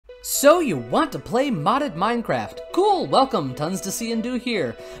So you want to play modded Minecraft? Cool, welcome, tons to see and do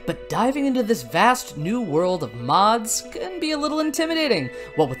here. But diving into this vast new world of mods can be a little intimidating.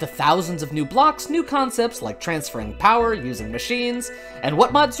 What with the thousands of new blocks, new concepts like transferring power, using machines, and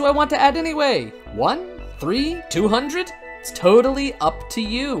what mods do I want to add anyway? 1? 3? 200? It's totally up to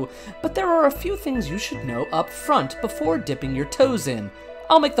you. But there are a few things you should know up front before dipping your toes in.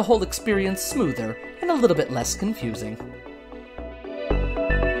 I'll make the whole experience smoother and a little bit less confusing.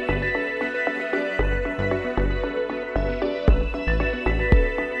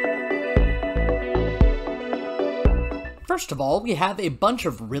 First of all, we have a bunch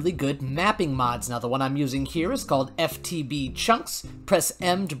of really good mapping mods. Now, the one I'm using here is called FTB Chunks. Press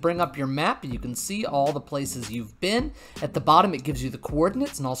M to bring up your map, and you can see all the places you've been. At the bottom, it gives you the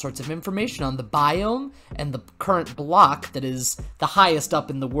coordinates and all sorts of information on the biome and the current block that is the highest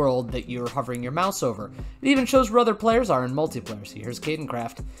up in the world that you're hovering your mouse over. It even shows where other players are in multiplayer. So here's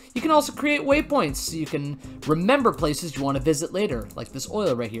KaedenCraft. You can also create waypoints, so you can remember places you want to visit later, like this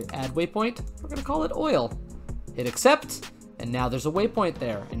oil right here. Add waypoint. We're going to call it oil. Hit accept, and now there's a waypoint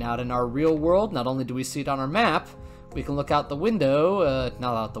there. And out in our real world, not only do we see it on our map, we can look out the window,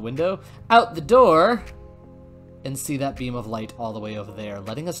 not out the window, out the door, and see that beam of light all the way over there,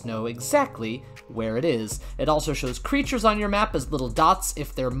 letting us know exactly where it is. It also shows creatures on your map as little dots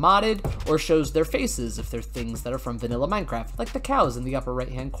if they're modded, or shows their faces if they're things that are from vanilla Minecraft, like the cows in the upper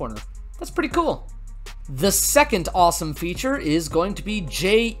right-hand corner. That's pretty cool. The second awesome feature is going to be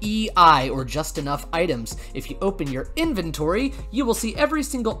JEI, or Just Enough Items. If you open your inventory, you will see every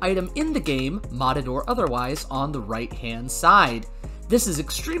single item in the game, modded or otherwise, on the right-hand side. This is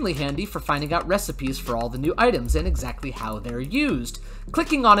extremely handy for finding out recipes for all the new items and exactly how they're used.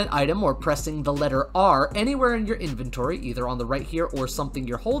 Clicking on an item or pressing the letter R anywhere in your inventory, either on the right here or something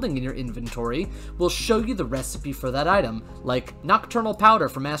you're holding in your inventory, will show you the recipe for that item, like Nocturnal Powder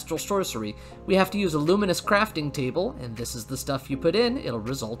from Astral Sorcery. We have to use a luminous crafting table, and this is the stuff you put in. It'll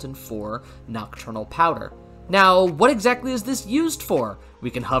result in 4 Nocturnal Powder. Now, what exactly is this used for? We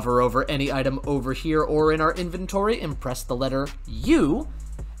can hover over any item over here or in our inventory and press the letter U,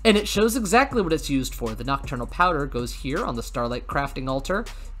 and it shows exactly what it's used for. The Nocturnal Powder goes here on the Starlight Crafting Altar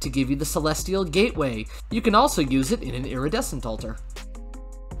to give you the Celestial Gateway. You can also use it in an Iridescent Altar.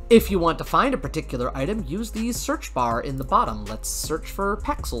 If you want to find a particular item, use the search bar in the bottom. Let's search for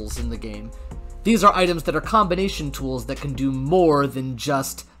Paxels in the game. These are items that are combination tools that can do more than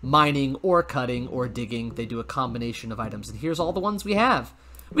just mining or cutting or digging. They do a combination of items, and here's all the ones we have.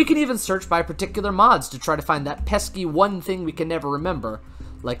 We can even search by particular mods to try to find that pesky one thing we can never remember,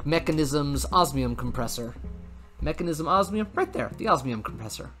 like Mechanism's Osmium Compressor. Mechanism Osmium, right there, the Osmium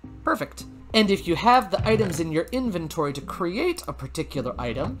Compressor. Perfect. And if you have the items in your inventory to create a particular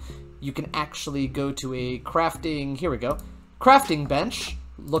item, you can actually go to a crafting, here we go, crafting bench,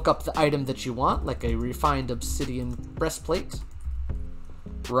 look up the item that you want, like a refined obsidian breastplate.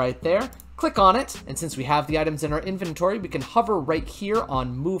 Right there. Click on it, and since we have the items in our inventory, we can hover right here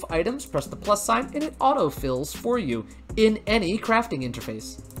on Move Items, press the plus sign, and it auto-fills for you in any crafting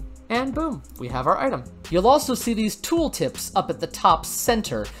interface. And boom, we have our item. You'll also see these tooltips up at the top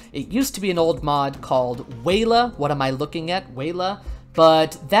center. It used to be an old mod called Wayla. What am I looking at? Wayla.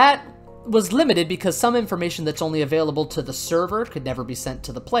 But that was limited because some information that's only available to the server could never be sent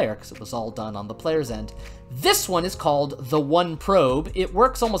to the player because it was all done on the player's end. This one is called the One Probe. It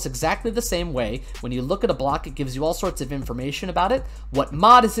works almost exactly the same way. When you look at a block, it gives you all sorts of information about it. What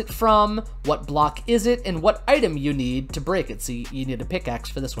mod is it from? What block is it? And what item you need to break it. So you need a pickaxe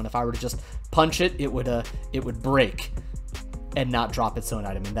for this one. If I were to just punch it, it would break and not drop its own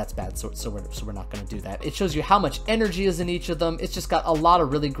item, and that's bad, so we're not going to do that. It shows you how much energy is in each of them. It's just got a lot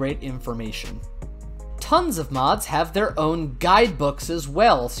of really great information. Tons of mods have their own guidebooks as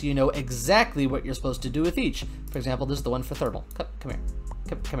well, so you know exactly what you're supposed to do with each. For example, this is the one for thermal. Come here.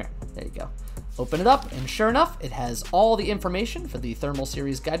 Come here. There you go. Open it up, and sure enough, it has all the information for the Thermal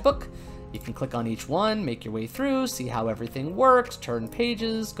Series guidebook. You can click on each one, make your way through, see how everything works, turn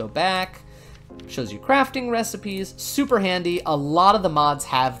pages, go back. Shows you crafting recipes, super handy. A lot of the mods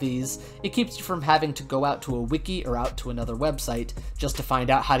have these. It keeps you from having to go out to a wiki or out to another website just to find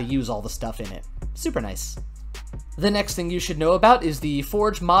out how to use all the stuff in it. Super nice. The next thing you should know about is the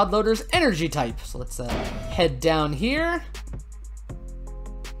Forge Mod Loader's energy type. So let's head down here.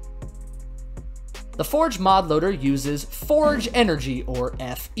 The Forge Mod Loader uses Forge Energy, or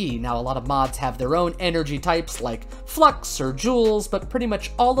FE. Now, a lot of mods have their own energy types like Flux or Joules, but pretty much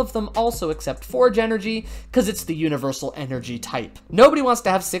all of them also accept Forge Energy because it's the universal energy type. Nobody wants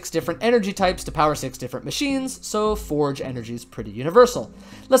to have 6 different energy types to power 6 different machines, so Forge Energy is pretty universal.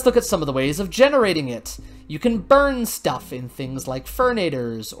 Let's look at some of the ways of generating it. You can burn stuff in things like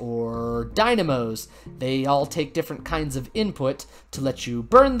furnators or dynamos. They all take different kinds of input to let you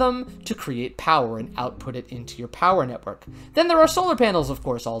burn them to create power and output it into your power network. Then there are solar panels, of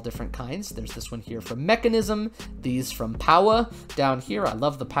course, all different kinds. There's this one here from Mechanism, these from Power. Down here, I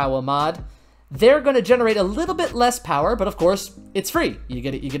love the Power mod. They're going to generate a little bit less power, but of course, it's free. You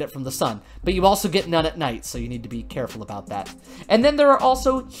get it from the sun. But you also get none at night, so you need to be careful about that. And then there are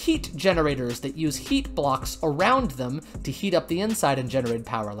also heat generators that use heat blocks around them to heat up the inside and generate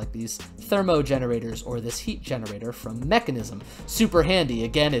power, like these thermo generators or this heat generator from Mechanism. Super handy.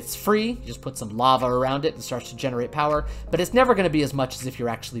 Again, it's free. You just put some lava around it and it starts to generate power, but it's never going to be as much as if you're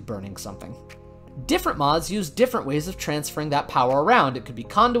actually burning something. Different mods use different ways of transferring that power around. It could be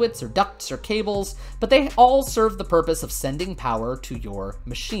conduits or ducts or cables, but they all serve the purpose of sending power to your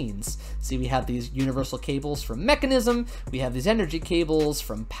machines. See, we have these universal cables from Mechanism, we have these energy cables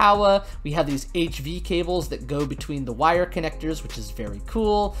from Power, we have these HV cables that go between the wire connectors, which is very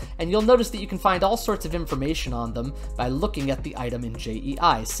cool, and you'll notice that you can find all sorts of information on them by looking at the item in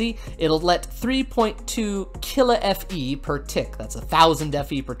JEI. See, it'll let 3.2 kilo FE per tick. That's 1,000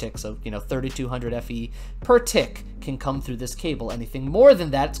 FE per tick, so, 3,200 FE per tick can come through this cable. Anything more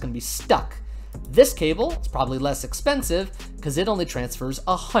than that, it's going to be stuck. This cable is probably less expensive because it only transfers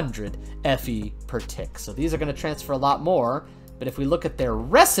 100 FE per tick. So these are going to transfer a lot more. But if we look at their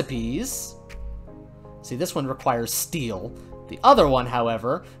recipes, see, this one requires steel. The other one,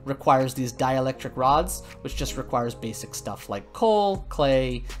 however, requires these dielectric rods, which just requires basic stuff like coal,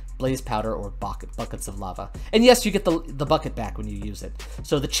 clay, blaze powder, or buckets of lava. And yes, you get the bucket back when you use it.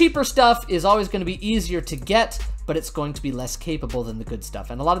 So the cheaper stuff is always going to be easier to get, but it's going to be less capable than the good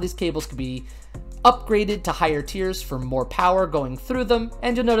stuff. And a lot of these cables can be upgraded to higher tiers for more power going through them,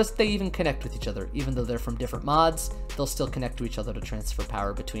 and you'll notice they even connect with each other. Even though they're from different mods, they'll still connect to each other to transfer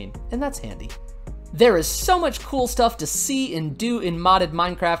power between, and that's handy. There is so much cool stuff to see and do in modded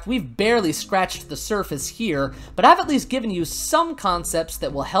Minecraft. We've barely scratched the surface here, but I've at least given you some concepts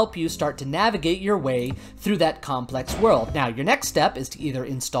that will help you start to navigate your way through that complex world. Now, your next step is to either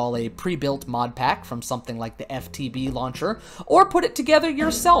install a pre-built mod pack from something like the FTB launcher, or put it together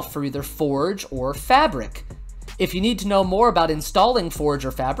yourself for either Forge or Fabric. If you need to know more about installing Forge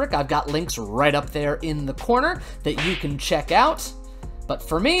or Fabric, I've got links right up there in the corner that you can check out. But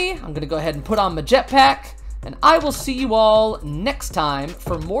for me, I'm going to go ahead and put on my jetpack, and I will see you all next time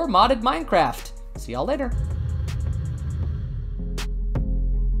for more modded Minecraft. See y'all later.